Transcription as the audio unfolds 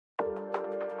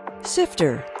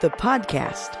Sifter, the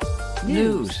podcast.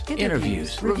 News,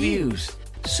 interviews, reviews,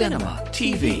 cinema,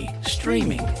 TV,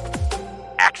 streaming.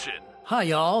 Action. Hi,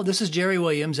 y'all. This is Jerry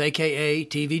Williams, a.k.a.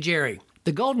 TV Jerry.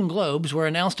 The Golden Globes were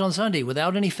announced on Sunday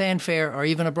without any fanfare or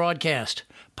even a broadcast.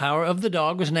 Power of the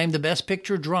Dog was named the Best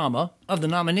Picture Drama. Of the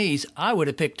nominees, I would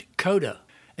have picked Coda.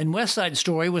 And West Side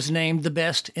Story was named the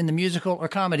best in the musical or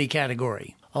comedy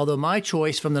category, although my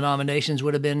choice from the nominations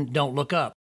would have been Don't Look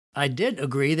Up. I did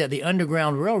agree that The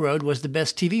Underground Railroad was the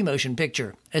best TV motion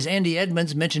picture. As Andy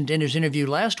Edmonds mentioned in his interview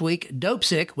last week, Dope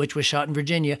Sick, which was shot in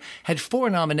Virginia, had 4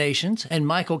 nominations, and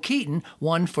Michael Keaton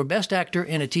won for Best Actor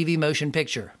in a TV motion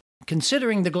picture.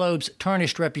 Considering the Globe's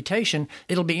tarnished reputation,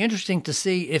 it'll be interesting to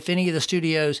see if any of the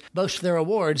studios boast their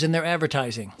awards in their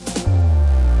advertising.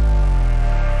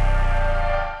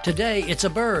 Today, it's a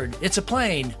bird, it's a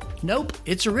plane. Nope,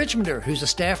 it's a Richmonder who's a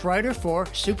staff writer for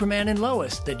Superman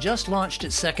Lois that just launched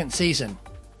its 2nd season.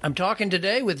 I'm talking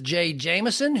today with Jay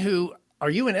Jamison, who,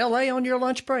 are you in L.A. on your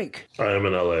lunch break? I am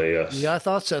in L.A., yes. Yeah, I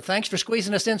thought so. Thanks for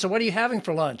squeezing us in. So what are you having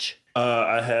for lunch?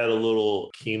 I had a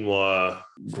little quinoa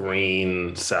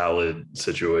green salad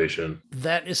situation.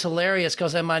 That is hilarious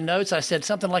because in my notes I said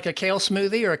something like a kale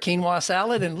smoothie or a quinoa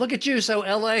salad, and look at you, so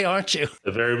LA, aren't you?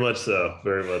 Very much so,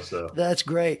 very much so. That's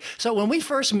great. So when we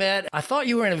first met, I thought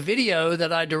you were in a video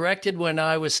that I directed when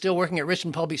I was still working at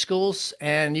Richmond Public Schools,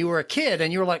 and you were a kid,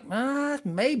 and you were like,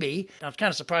 maybe. I was kind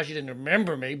of surprised you didn't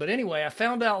remember me, but anyway, I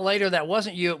found out later that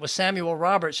wasn't you, it was Samuel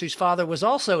Roberts, whose father was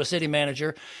also a city manager.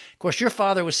 Of course, your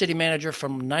father was city manager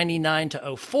from 99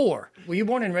 to 04. Were you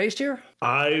born and raised here?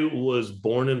 I was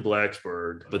born in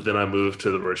Blacksburg, but then I moved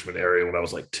to the Richmond area when I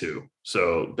was like 2.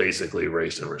 So basically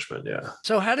raised in Richmond, yeah.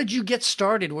 So how did you get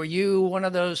started? Were you one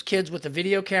of those kids with a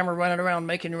video camera running around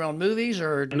making your own movies,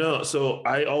 or? No, so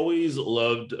I always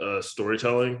loved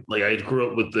storytelling. Like I grew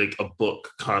up with like a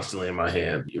book constantly in my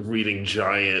hand, reading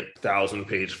giant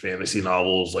 1,000-page fantasy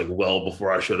novels like well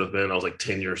before I should have been. I was like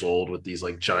 10 years old with these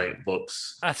like giant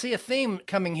books. I see a theme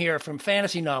coming here from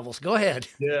fantasy novels. Go ahead.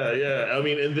 Yeah. I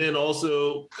mean, and then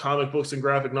also comic books and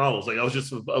graphic novels. Like I was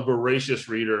just a voracious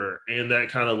reader, and that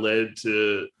kind of led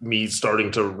to me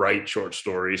starting to write short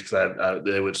stories because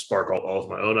they would spark all of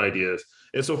my own ideas.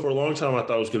 And so for a long time, I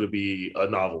thought I was going to be a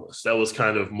novelist. That was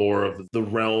kind of more of the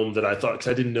realm that I thought, because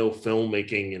I didn't know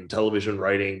filmmaking and television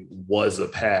writing was a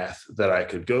path that I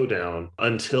could go down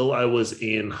until I was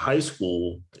in high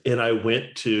school. And I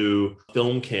went to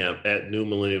film camp at New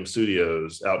Millennium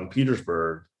Studios out in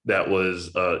Petersburg. That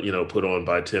was, put on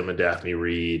by Tim and Daphne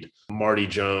Reed. Marty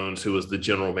Jones, who was the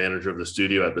general manager of the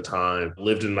studio at the time,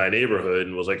 lived in my neighborhood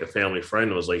and was like a family friend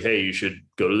and was like, hey, you should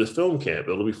go to this film camp.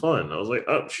 It'll be fun. I was like,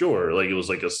 oh, sure. Like it was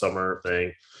like a summer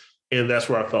thing. And that's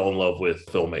where I fell in love with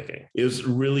filmmaking. It was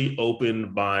really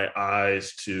opened my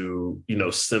eyes to,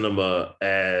 cinema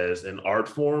as an art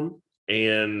form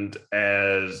and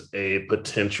as a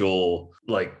potential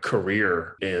like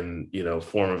career in,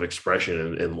 form of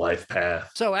expression and life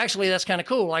path. So actually that's kind of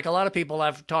cool. Like a lot of people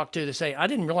I've talked to say, I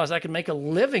didn't realize I could make a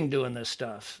living doing this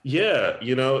stuff. Yeah.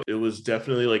 It was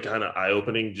definitely like kind of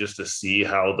eye-opening just to see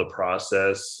how the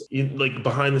process, like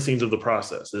behind the scenes of the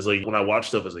process is like when I watched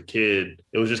stuff as a kid,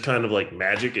 it was just kind of like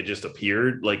magic. It just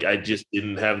appeared. Like I just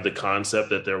didn't have the concept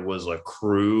that there was a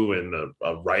crew and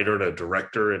a writer and a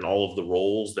director and all of the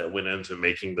roles that went into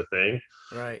making the thing.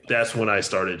 Right. That's when I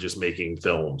started just making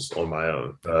films on my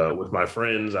own. With my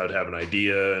friends, I would have an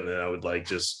idea and then I would like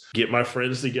just get my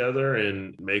friends together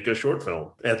and make a short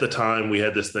film. At the time, we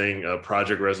had this thing,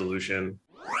 Project Resolution.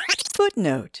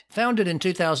 Footnote. Founded in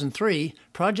 2003,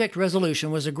 Project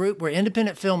Resolution was a group where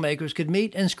independent filmmakers could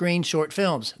meet and screen short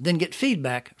films, then get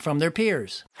feedback from their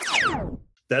peers.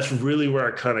 That's really where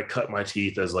I kind of cut my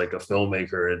teeth as like a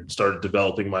filmmaker and started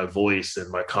developing my voice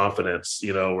and my confidence,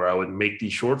 where I would make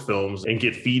these short films and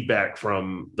get feedback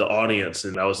from the audience.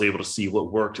 And I was able to see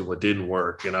what worked and what didn't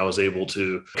work. And I was able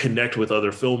to connect with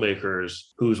other filmmakers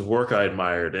whose work I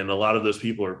admired. And a lot of those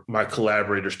people are my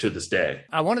collaborators to this day.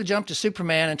 I want to jump to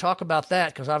Superman and talk about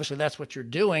that because obviously that's what you're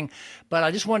doing. But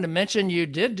I just wanted to mention you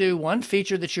did do one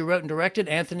feature that you wrote and directed,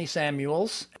 Anthony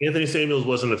Samuels. Anthony Samuels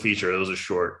wasn't a feature. It was a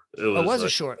short. It was a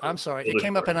short. I'm sorry. It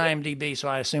came up in IMDb, so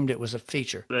I assumed it was a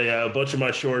feature. Yeah, a bunch of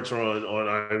my shorts are on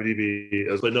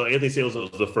IMDb. But no, Anthony Samuels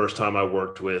was the first time I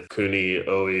worked with Cooney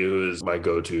Owie, who is my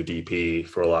go-to DP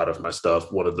for a lot of my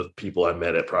stuff. One of the people I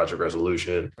met at Project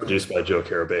Resolution, produced by Joe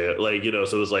Carabea.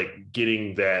 So it was like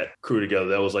getting that crew together.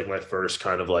 That was like my first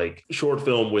kind of like short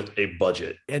film with a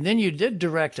budget. And then you did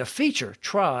direct a feature,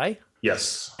 Try,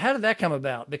 Yes. How did that come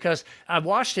about? Because I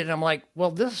watched it and I'm like, well,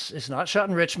 this is not shot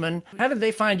in Richmond. How did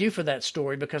they find you for that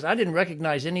story? Because I didn't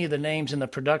recognize any of the names in the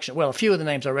production. Well, a few of the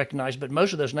names I recognized, but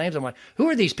most of those names, I'm like, who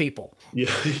are these people?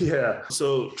 Yeah. Yeah.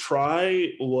 So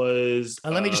Try was.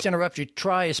 Let me just interrupt you.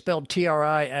 Tri is spelled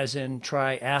TRI as in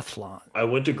triathlon. I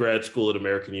went to grad school at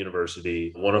American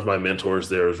University. One of my mentors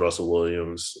there was Russell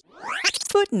Williams.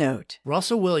 Footnote.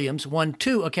 Russell Williams won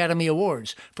 2 Academy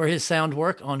Awards for his sound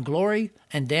work on Glory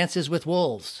and Dances with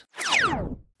Wolves.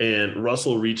 And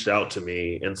Russell reached out to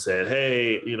me and said,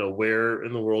 hey, where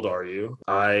in the world are you?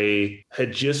 I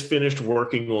had just finished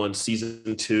working on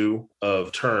season 2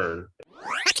 of Turn.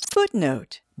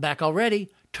 Footnote. Back already,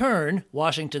 Turn,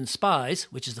 Washington Spies,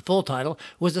 which is the full title,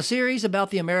 was a series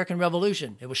about the American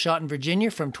Revolution. It was shot in Virginia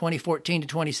from 2014 to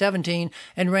 2017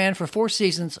 and ran for 4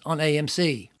 seasons on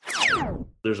AMC.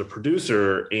 There's a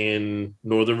producer in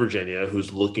Northern Virginia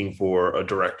who's looking for a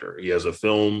director. He has a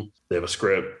film, they have a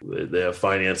script, they have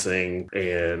financing,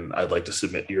 and I'd like to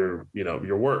submit your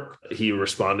work. He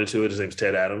responded to it. His name's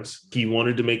Ted Adams. He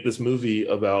wanted to make this movie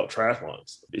about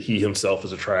triathlons. He himself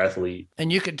is a triathlete.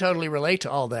 And you could totally relate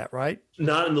to all that, right?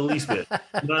 Not in the least bit.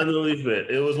 Not in the least bit.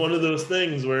 It was one of those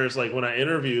things where it's like when I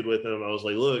interviewed with him, I was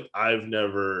like, look, I've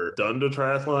never done a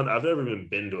triathlon. I've never even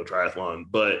been to a triathlon,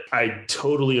 but I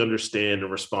totally understand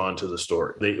and respond to the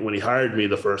story. When he hired me,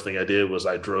 the first thing I did was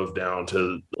I drove down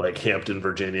to like Hampton,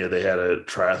 Virginia. They had a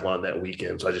triathlon that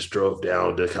weekend. So I just drove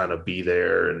down to kind of be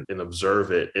there and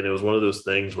observe it. And it was one of those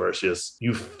things where it's just,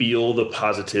 you feel the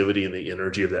positivity and the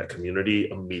energy of that community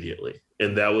immediately.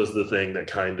 And that was the thing that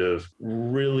kind of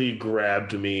really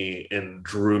grabbed me and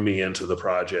drew me into the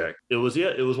project. It was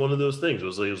one of those things.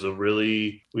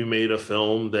 We made a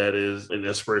film that is an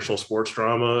inspirational sports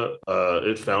drama.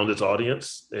 It found its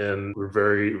audience and we're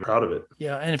very proud of it.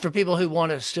 Yeah. And for people who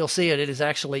want to still see it, it is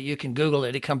actually, you can Google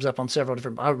it. It comes up on several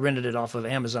different, I rented it off of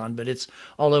Amazon, but it's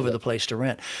all over the place to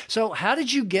rent. So how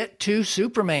did you get to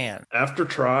Superman? After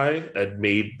Try, I'd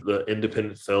made the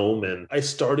independent film and I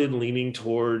started leaning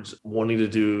towards wanting to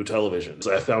do television.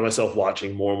 So I found myself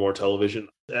watching more and more television.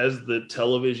 As the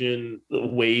television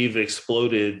wave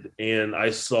exploded and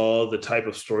I saw the type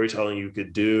of storytelling you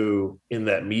could do in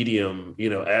that medium,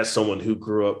 as someone who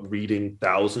grew up reading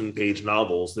 1,000-page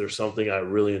novels, there's something I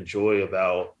really enjoy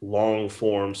about long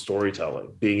form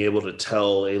storytelling, being able to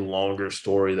tell a longer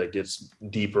story that gets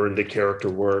deeper into character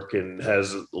work and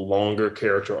has longer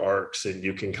character arcs, and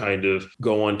you can kind of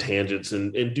go on tangents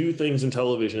and do things in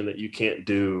television that you can't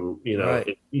do, Right.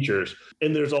 in features.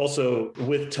 And there's also,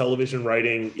 with television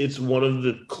writing, it's one of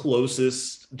the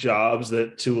closest jobs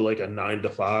to like a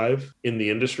 9-to-5 in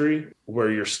the industry where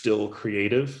you're still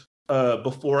creative.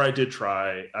 Before I did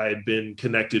Try, I had been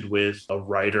connected with a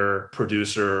writer,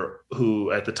 producer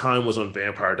who at the time was on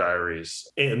Vampire Diaries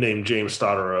and named James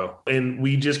Stottero. And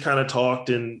we just kind of talked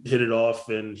and hit it off.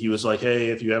 And he was like, hey,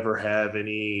 if you ever have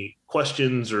any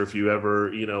questions or if you ever,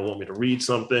 want me to read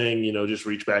something, just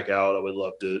reach back out. I would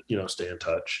love to, stay in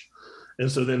touch.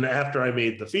 And so then after I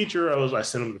made the feature, I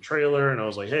sent him the trailer and I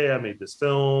was like, hey, I made this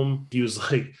film. He was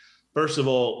like, first of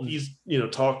all, he's,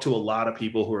 talked to a lot of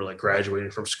people who are like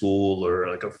graduating from school or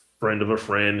like a friend of a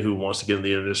friend who wants to get in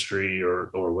the industry or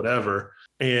whatever.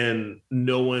 And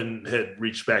no one had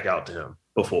reached back out to him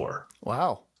before.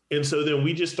 Wow. And so then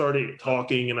we just started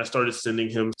talking and I started sending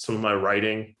him some of my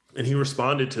writing. And he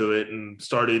responded to it and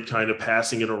started kind of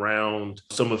passing it around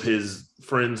some of his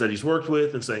friends that he's worked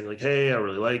with and saying like, hey, I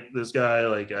really like this guy.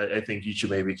 Like, I think you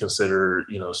should maybe consider,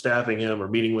 staffing him or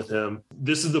meeting with him.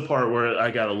 This is the part where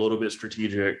I got a little bit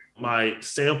strategic. My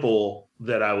sample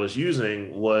that I was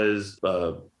using was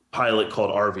a pilot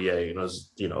called RVA, and it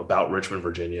was, about Richmond,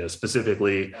 Virginia,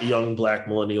 specifically young Black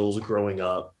millennials growing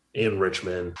up in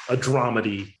Richmond, a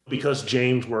dramedy, because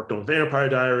James worked on Vampire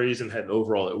Diaries and had an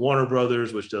overall at Warner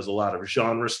Brothers, which does a lot of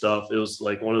genre stuff. It was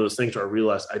like one of those things where I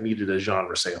realized I needed a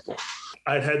genre sample.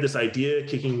 I'd had this idea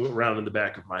kicking around in the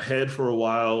back of my head for a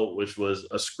while, which was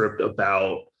a script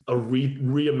about a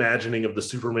reimagining of the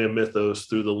Superman mythos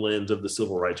through the lens of the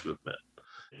civil rights movement.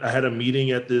 I had a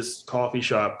meeting at this coffee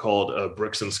shop called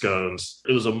Bricks and Scones.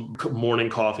 It was a morning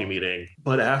coffee meeting.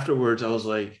 But afterwards, I was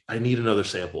like, I need another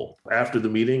sample. After the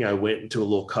meeting, I went into a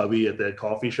little cubby at that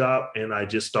coffee shop and I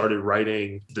just started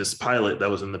writing this pilot that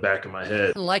was in the back of my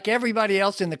head. Like everybody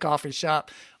else in the coffee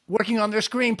shop, working on their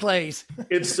screenplays.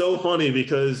 It's so funny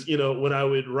because, when I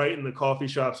would write in the coffee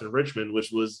shops in Richmond,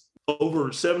 which was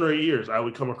over 7 or 8 years, I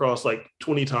would come across like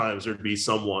 20 times there'd be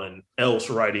someone else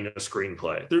writing a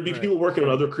screenplay. There'd be people working on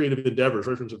other creative endeavors.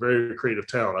 Richmond's a very creative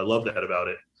town. I love that about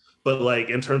it. But like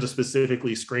in terms of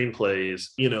specifically screenplays,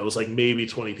 it was like maybe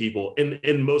 20 people.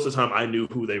 And most of the time I knew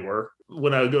who they were.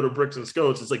 When I would go to Bricks and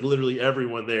Scones, it's like literally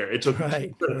everyone there. It took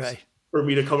Right. for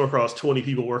me to come across 20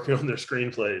 people working on their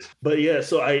screenplays. But yeah,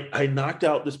 so I knocked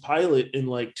out this pilot in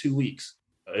like 2 weeks.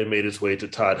 It made its way to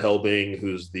Todd Helbing,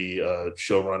 who's the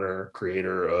showrunner,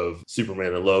 creator of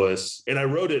Superman and Lois. And I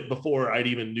wrote it before I'd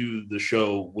even knew the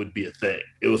show would be a thing.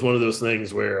 It was one of those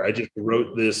things where I just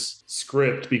wrote this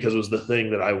script because it was the thing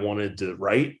that I wanted to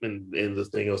write and the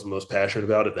thing I was most passionate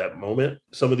about at that moment.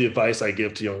 Some of the advice I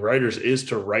give to young writers is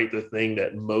to write the thing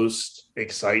that most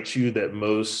excites you, that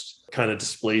most kind of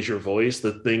displays your voice,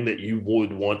 the thing that you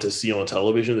would want to see on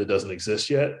television that doesn't exist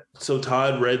yet. So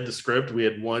Todd read the script. We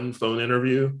had one phone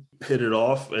interview, hit it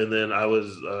off, and then I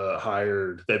was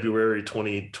hired February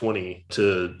 2020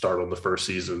 to start on the first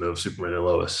season of Superman and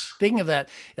Lois. Speaking of that,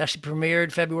 it actually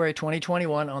premiered February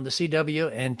 2021 on the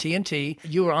CW and TNT.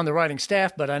 You were on the writing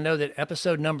staff, but I know that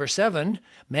episode number 7,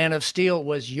 Man of Steel,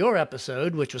 was your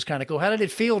episode, which was kind of cool. How did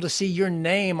it feel to see your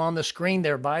name on the screen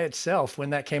there by itself when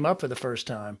that came up for the first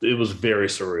time? It was very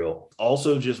surreal.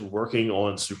 Also, just working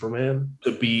on Superman,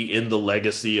 to be in the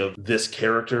legacy of this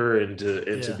character and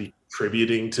to be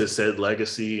contributing to said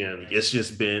legacy. And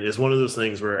it's one of those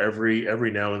things where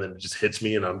every now and then it just hits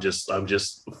me and I'm just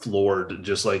floored,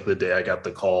 just like the day I got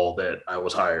the call that I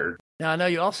was hired. Now, I know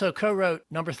you also co-wrote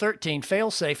number 13,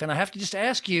 Failsafe, and I have to just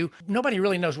ask you, nobody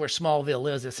really knows where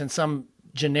Smallville is. It's in some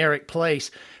generic place,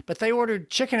 but they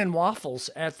ordered chicken and waffles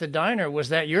at the diner. Was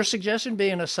that your suggestion,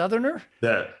 being a Southerner?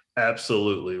 That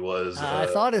absolutely was. I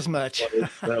thought as much.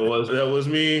 that was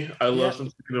me. I love some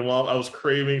chicken and waffles. I was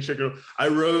craving chicken. I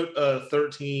wrote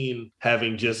 13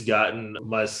 having just gotten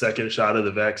my second shot of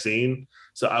the vaccine.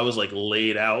 So I was like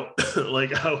laid out,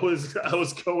 like I was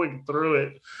going through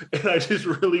it, and I just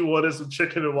really wanted some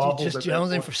chicken and waffles. Just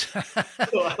jonesing for.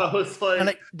 So I was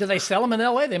like, do they sell them in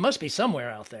LA? They must be somewhere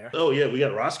out there. Oh yeah, we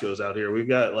got Roscoe's out here. We've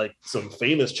got like some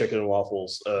famous chicken and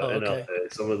waffles in LA.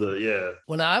 Some of the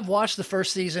Well, now I've watched the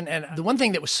first season, and the one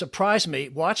thing that was surprised me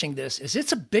watching this is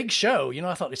it's a big show.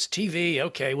 I thought it's TV.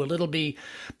 Okay, well it'll be,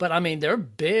 but I mean they're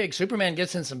big. Superman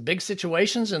gets in some big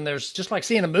situations, and there's just like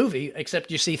seeing a movie, except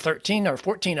you see 13 or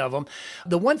 14 of them.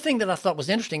 The one thing that I thought was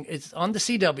interesting is on the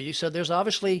CW. So there's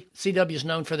obviously CW is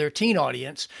known for their teen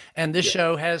audience. And this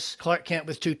show has Clark Kent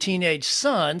with 2 teenage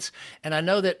sons. And I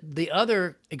know that the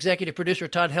other executive producer,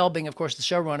 Todd Helbing, of course, the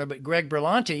showrunner, but Greg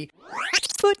Berlanti.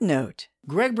 Footnote.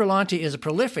 Greg Berlanti is a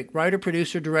prolific writer,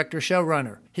 producer, director,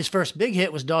 showrunner. His first big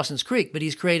hit was Dawson's Creek, but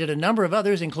he's created a number of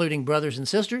others, including Brothers and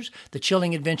Sisters, The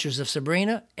Chilling Adventures of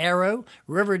Sabrina, Arrow,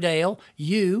 Riverdale,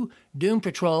 You, Doom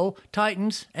Patrol,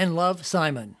 Titans, and Love,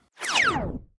 Simon.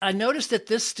 I noticed that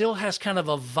this still has kind of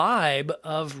a vibe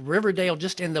of Riverdale,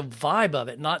 just in the vibe of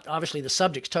it. Not obviously the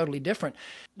subject's totally different.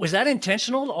 Was that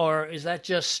intentional, or is that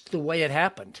just the way it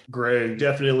happened? Greg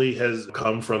definitely has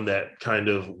come from that kind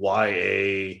of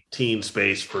YA teen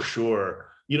space for sure.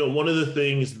 One of the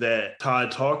things that Todd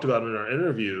talked about in our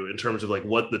interview in terms of like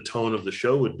what the tone of the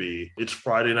show would be, it's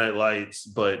Friday Night Lights,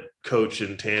 but Coach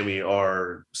and Tammy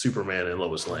are Superman and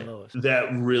Lois Lane. That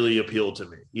really appealed to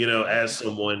me, as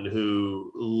someone who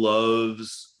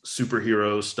loves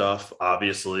superhero stuff.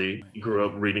 Obviously, grew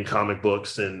up reading comic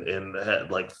books and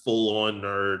had like full on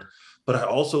nerd. But I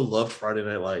also loved Friday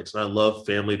Night Lights, and I love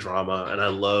family drama, and I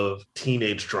love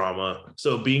teenage drama.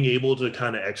 So being able to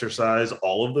kind of exercise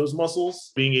all of those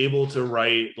muscles, being able to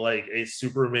write like a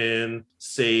Superman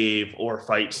save or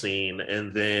fight scene,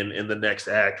 and then in the next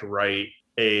act, write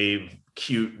a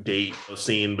cute date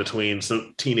scene between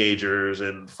some teenagers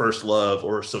and first love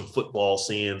or some football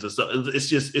scenes and stuff.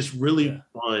 It's really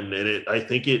fun. And I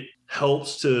think it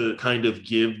helps to kind of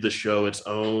give the show its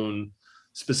own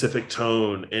specific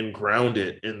tone and ground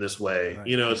it in this way. Right.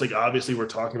 It's like, obviously we're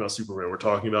talking about Superman. We're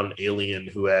talking about an alien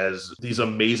who has these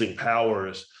amazing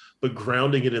powers, but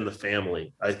grounding it in the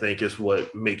family, I think, is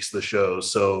what makes the show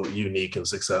so unique and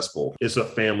successful. It's a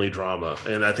family drama.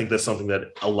 And I think that's something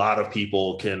that a lot of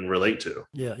people can relate to.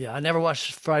 Yeah. I never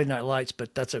watched Friday Night Lights,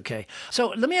 but that's okay. So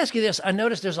let me ask you this. I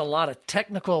noticed there's a lot of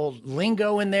technical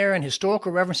lingo in there and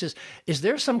historical references. Is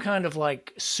there some kind of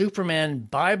like Superman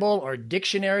Bible or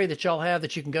dictionary that y'all have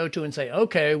that you can go to and say,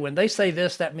 okay, when they say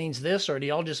this, that means this? Or do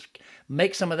y'all just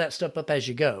make some of that stuff up as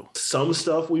you go? Some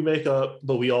stuff we make up,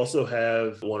 but we also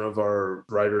have one of our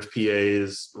writers'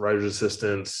 PAs, writers'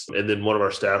 assistants, and then one of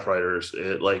our staff writers.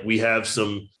 We have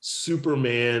some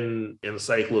Superman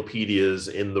encyclopedias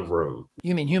in the room.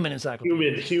 You mean human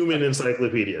encyclopedias? Human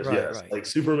encyclopedias, right, yes. Right. Like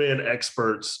Superman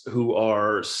experts who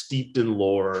are steeped in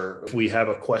lore. If we have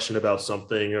a question about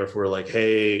something, or if we're like,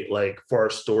 hey, like for our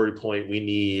story point, we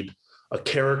need a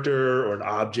character or an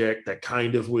object that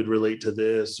kind of would relate to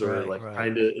this, or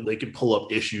kind of they could pull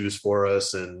up issues for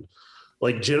us, and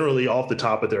like generally off the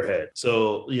top of their head.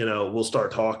 So, we'll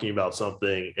start talking about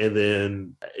something, and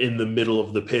then in the middle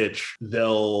of the pitch,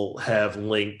 they'll have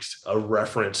linked a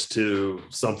reference to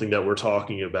something that we're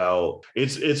talking about.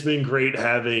 It's been great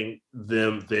having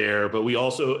them there, but we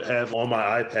also have on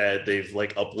my iPad, they've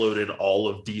like uploaded all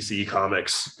of DC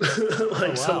comics.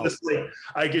 So this, like,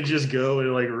 I could just go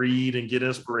and like read and get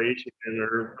inspiration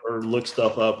or look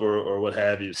stuff up or what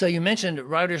have you. So you mentioned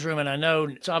writer's room, and I know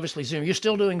it's obviously Zoom. You're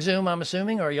still doing Zoom, I'm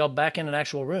assuming, or are y'all back in an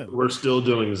actual room? We're still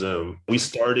doing Zoom. We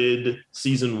started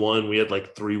season 1. We had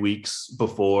like 3 weeks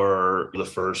before the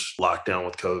first lockdown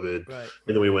with COVID. Right.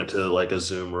 And then we went to like a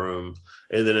Zoom room.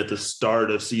 And then at the start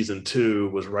of season 2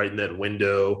 was right in that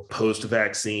window,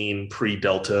 post-vaccine,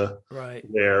 pre-Delta, right,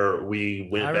 where we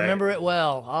went back. I remember it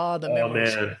well. The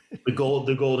memories. Man, the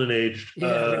golden age. Yeah,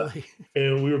 really.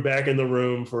 And we were back in the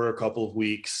room for a couple of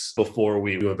weeks before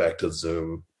we went back to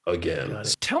Zoom again.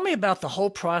 Tell me about the whole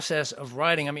process of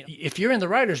writing. I mean, if you're in the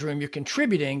writer's room, you're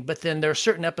contributing, but then there are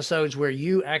certain episodes where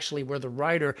you actually were the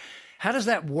writer. How does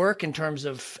that work in terms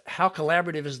of how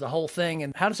collaborative is the whole thing,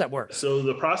 and how does that work? So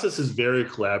the process is very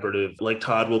collaborative. Like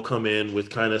Todd will come in with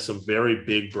kind of some very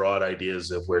big, broad ideas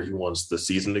of where he wants the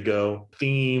season to go,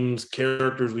 themes,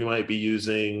 characters we might be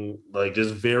using, like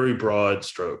just very broad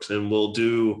strokes. And we'll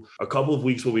do a couple of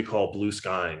weeks what we call blue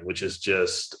skying, which is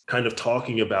just kind of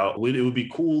talking about it would be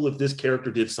cool if this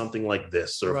character did something like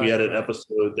this, or if we had an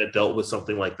episode that dealt with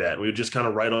something like that. We would just kind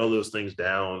of write all those things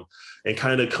down and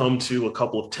kind of come to a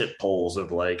couple of tent poles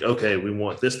of like, okay, we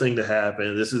want this thing to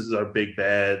happen. This is our big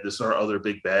bad. This is our other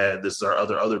big bad. This is our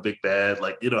other big bad.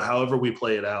 Like, however we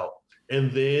play it out.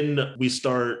 And then we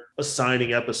start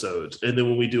assigning episodes. And then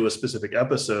when we do a specific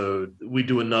episode, we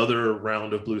do another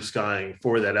round of blue skying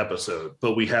for that episode.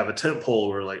 But we have a tent pole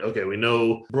where like, okay, we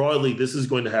know broadly this is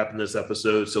going to happen this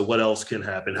episode. So what else can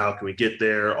happen? How can we get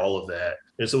there? All of that.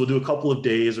 And so we'll do a couple of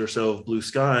days or so of blue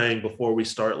skying before we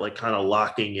start like kind of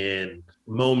locking in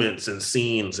moments and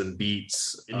scenes and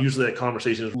beats. And usually that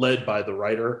conversation is led by the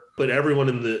writer, but everyone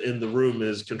in the room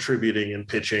is contributing and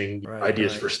pitching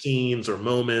ideas for scenes or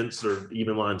moments or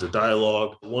even lines of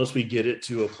dialogue. Once we get it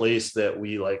to a place that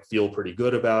we like feel pretty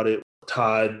good about it,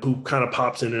 Todd, who kind of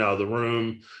pops in and out of the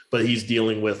room, but he's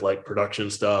dealing with like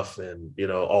production stuff and,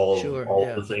 all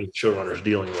the things showrunners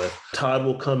dealing with. Todd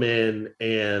will come in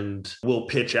and we'll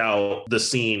pitch out the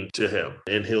scene to him,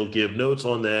 and he'll give notes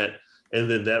on that. And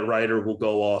then that writer will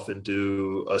go off and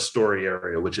do a story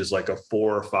area, which is like a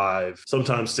 4 or 5,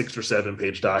 sometimes 6 or 7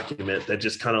 page document that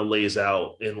just kind of lays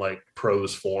out in like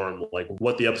prose form, like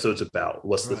what the episode's about,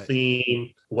 what's the theme,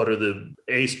 what are the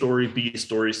A story, B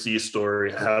story, C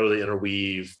story, how do they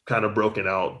interweave, kind of broken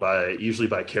out usually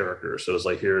by character. So it's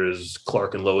like, here is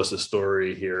Clark and Lois's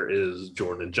story, here is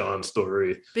Jordan and John's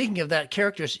story. Speaking of that,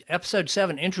 characters, episode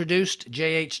 7 introduced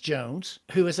J.H. Jones,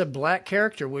 who is a black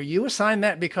character. Were you assigned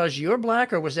that because you're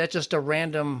black, or was that just a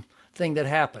random thing that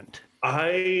happened?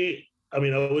 I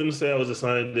mean, I wouldn't say I was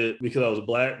assigned it because I was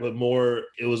black, but more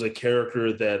it was a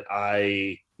character that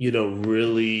I,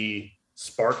 really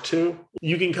sparked to.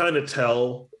 You can kind of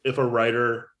tell if a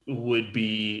writer would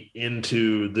be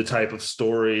into the type of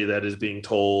story that is being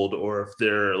told, or if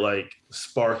they're like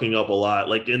sparking up a lot,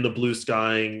 like in the blue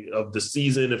skying of the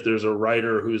season. If there's a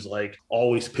writer who's like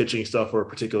always pitching stuff for a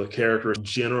particular character,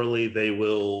 generally they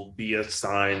will be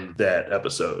assigned that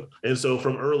episode. And so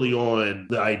from early on,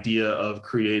 the idea of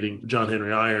creating John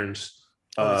Henry Irons.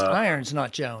 It's Irons,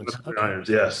 not Jones. Okay. Irons,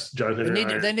 yes. John Henry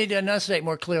Irons. They need to enunciate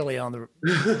more clearly on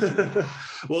the...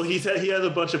 Well, he has a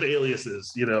bunch of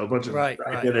aliases, a bunch of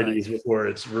identities before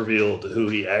it's revealed who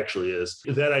he actually is.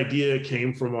 That idea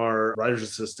came from our writer's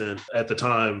assistant at the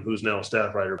time, who's now a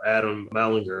staff writer, Adam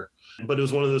Mallinger. But it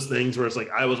was one of those things where it's like,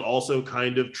 I was also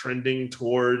kind of trending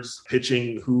towards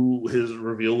pitching who his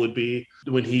reveal would be.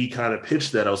 When he kind of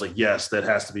pitched that, I was like, yes, that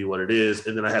has to be what it is.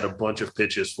 And then I had a bunch of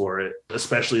pitches for it,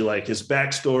 especially like his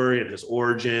backstory and his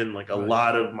origin, like a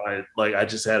lot of I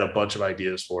just had a bunch of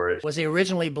ideas for it. Was he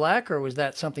originally black, or was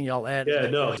that something y'all added? Yeah,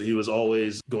 no, he was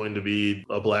always going to be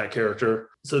a black character.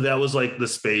 So that was like the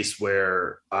space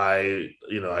where I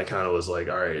kind of was like,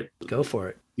 all right, go for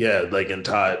it. Yeah, and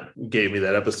Todd gave me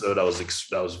that episode. I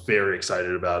was very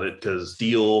excited about it because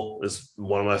Steel is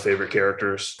one of my favorite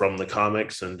characters from the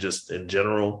comics and just in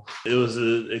general. It was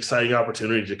an exciting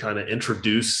opportunity to kind of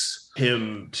introduce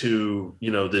him to,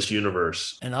 this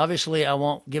universe. And obviously I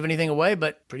won't give anything away,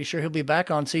 but pretty sure he'll be back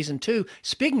on season 2.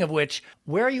 Speaking of which,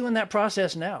 where are you in that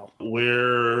process now?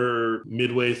 We're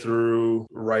midway through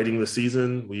writing the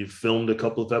season. We've filmed a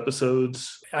couple of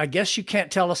episodes. I guess you can't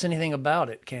tell us anything about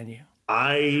it, can you?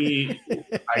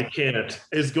 I can't.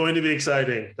 It's going to be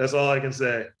exciting. That's all I can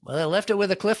say. Well, they left it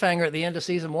with a cliffhanger at the end of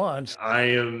season 1. I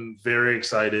am very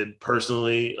excited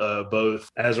personally, both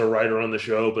as a writer on the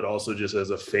show, but also just as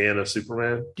a fan of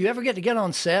Superman. Do you ever get to get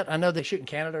on set? I know they shoot in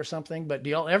Canada or something, but do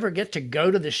y'all ever get to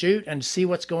go to the shoot and see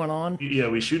what's going on? Yeah,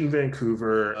 we shoot in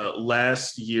Vancouver.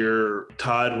 Last year,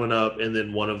 Todd went up, and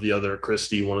then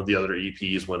Christy, one of the other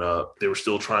EPs went up. They were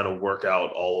still trying to work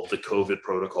out all of the COVID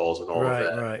protocols and all of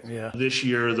that. Right, yeah. This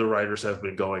year, the writers have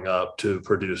been going up to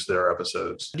produce their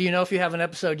episodes. Do you know if you have an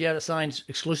episode yet assigned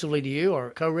exclusively to you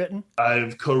or co-written?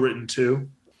 I've co-written 2,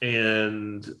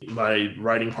 and my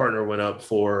writing partner went up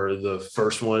for the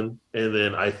first one, and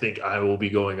then I think I will be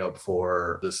going up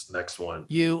for this next one.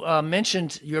 You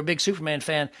mentioned you're a big Superman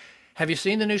fan. Have you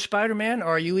seen the new Spider-Man, or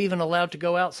are you even allowed to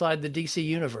go outside the DC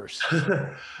universe?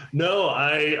 No,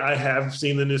 I have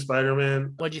seen the new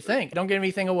Spider-Man. What'd you think? Don't give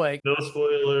anything away. No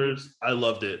spoilers. I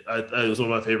loved it. It was one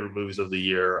of my favorite movies of the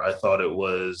year. I thought it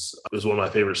was one of my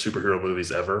favorite superhero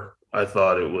movies ever. I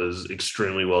thought it was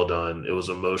extremely well done. It was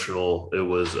emotional. It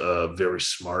was very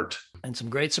smart. And some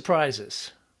great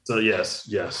surprises. So yes.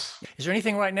 Is there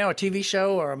anything right now, a TV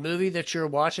show or a movie that you're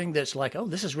watching that's like, oh,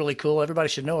 this is really cool, everybody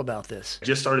should know about this?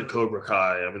 Just started Cobra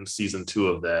Kai. I'm in season 2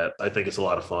 of that. I think it's a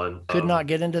lot of fun. Could not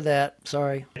get into that.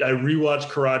 Sorry. I rewatched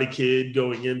Karate Kid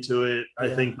going into it.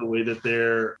 Yeah. I think the way that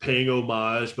they're paying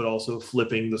homage, but also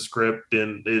flipping the script,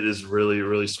 and it is really,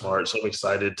 really smart. So I'm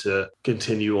excited to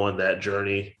continue on that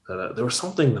journey. There was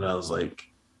something that I was like,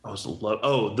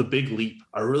 The Big Leap.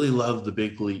 I really love The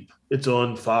Big Leap. It's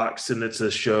on Fox, and it's a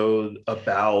show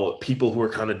about people who are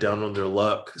kind of down on their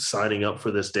luck signing up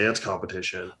for this dance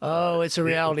competition. Oh, it's a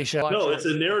reality show. No, it's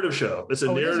a narrative show. It's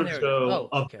a narrative show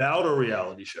about a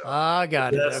reality show. I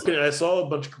got it. Okay. I saw a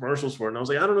bunch of commercials for it, and I was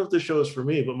like, I don't know if this show is for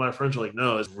me, but my friends are like,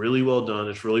 no, it's really well done.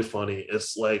 It's really funny.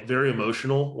 It's like very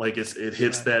emotional. Like it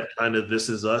hits that kind of This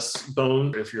Is Us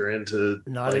bone if you're into.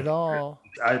 Not at all.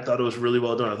 I thought it was really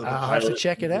well done. I'll have to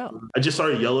check it out. I just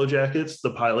started Yellow Jackets.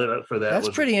 The pilot for that. That's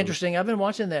pretty interesting. I've been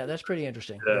watching that. That's pretty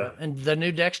interesting. Yeah. And the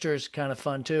new Dexter is kind of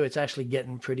fun too. It's actually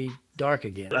getting pretty dark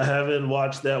again. I haven't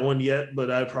watched that one yet,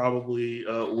 but I probably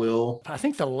will. I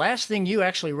think the last thing you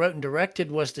actually wrote and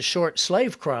directed was the short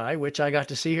Slave Cry, which I got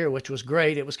to see here, which was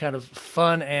great. It was kind of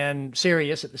fun and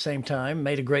serious at the same time.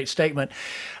 Made a great statement.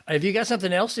 Have you got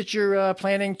something else that you're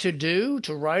planning to do,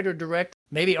 to write or direct?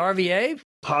 Maybe RVA?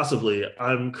 Possibly.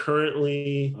 I'm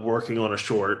currently working on a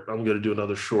short. I'm going to do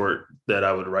another short that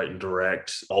I would write and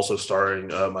direct, also starring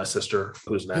my sister,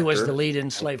 who's an actor. Who was the lead in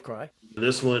Slave Cry.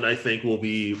 This one, I think, will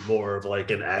be more of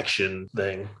like an action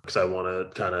thing because I want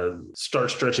to kind of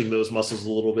start stretching those muscles a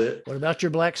little bit. What about your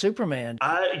Black Superman?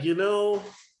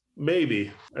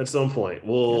 Maybe at some point.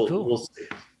 We'll see.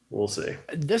 We'll see.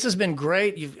 This has been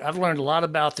great. I've learned a lot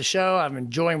about the show. I'm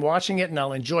enjoying watching it, and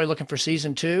I'll enjoy looking for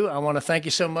season 2. I want to thank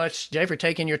you so much, Jay, for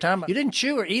taking your time. You didn't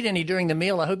chew or eat any during the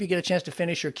meal. I hope you get a chance to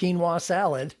finish your quinoa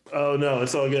salad. Oh, no,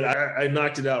 it's all good. I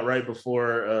knocked it out right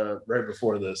before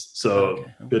this, so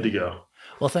okay. Good to go.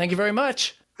 Well, thank you very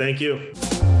much. Thank you.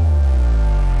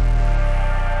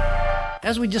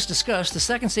 As we just discussed, the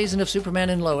second season of Superman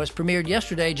and Lois premiered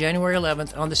yesterday, January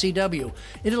 11th, on the CW.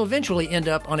 It'll eventually end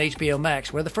up on HBO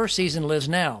Max, where the first season lives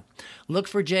now. Look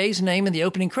for Jay's name in the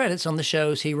opening credits on the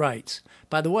shows he writes.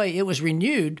 By the way, it was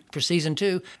renewed for season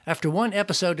 2 after one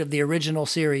episode of the original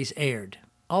series aired.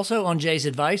 Also, on Jay's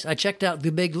advice, I checked out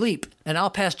The Big Leap, and I'll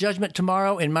pass judgment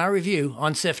tomorrow in my review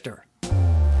on Sifter.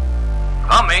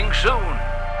 Coming soon.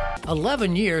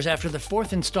 11 years after the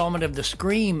fourth installment of the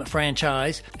Scream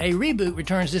franchise, a reboot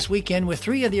returns this weekend with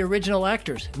 3 of the original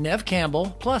actors, Neve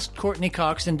Campbell, plus Courtney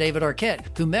Cox and David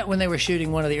Arquette, who met when they were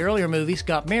shooting one of the earlier movies,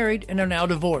 got married, and are now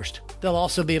divorced. There'll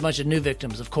also be a bunch of new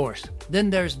victims, of course.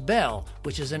 Then there's Belle,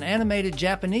 which is an animated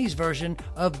Japanese version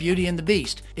of Beauty and the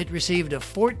Beast. It received a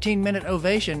 14-minute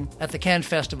ovation at the Cannes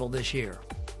Festival this year.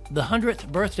 The 100th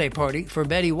birthday party for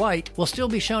Betty White will still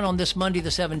be shown on this Monday the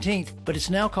 17th, but it's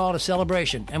now called a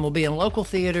celebration and will be in local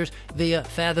theaters via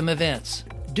Fathom Events.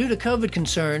 Due to COVID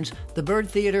concerns, the Byrd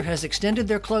Theater has extended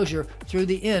their closure through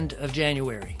the end of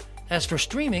January. As for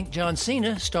streaming, John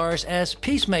Cena stars as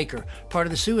Peacemaker, part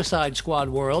of the Suicide Squad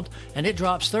world, and it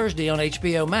drops Thursday on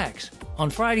HBO Max. On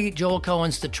Friday, Joel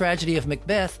Coen's The Tragedy of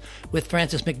Macbeth, with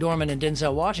Frances McDormand and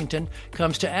Denzel Washington,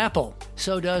 comes to Apple.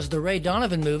 So does the Ray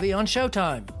Donovan movie on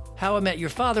Showtime. How I Met Your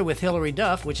Father with Hilary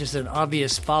Duff, which is an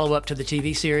obvious follow-up to the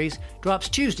TV series, drops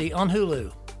Tuesday on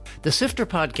Hulu. The Sifter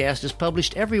podcast is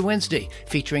published every Wednesday,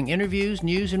 featuring interviews,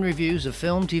 news, and reviews of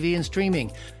film, TV, and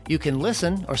streaming. You can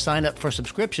listen or sign up for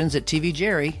subscriptions at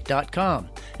tvjerry.com.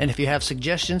 And if you have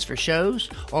suggestions for shows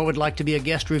or would like to be a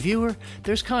guest reviewer,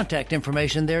 there's contact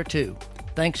information there too.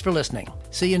 Thanks for listening.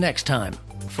 See you next time.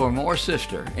 For more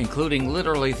Sister, including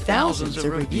literally thousands of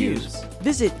reviews,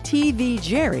 visit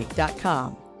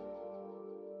tvjerry.com.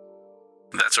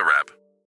 That's a wrap.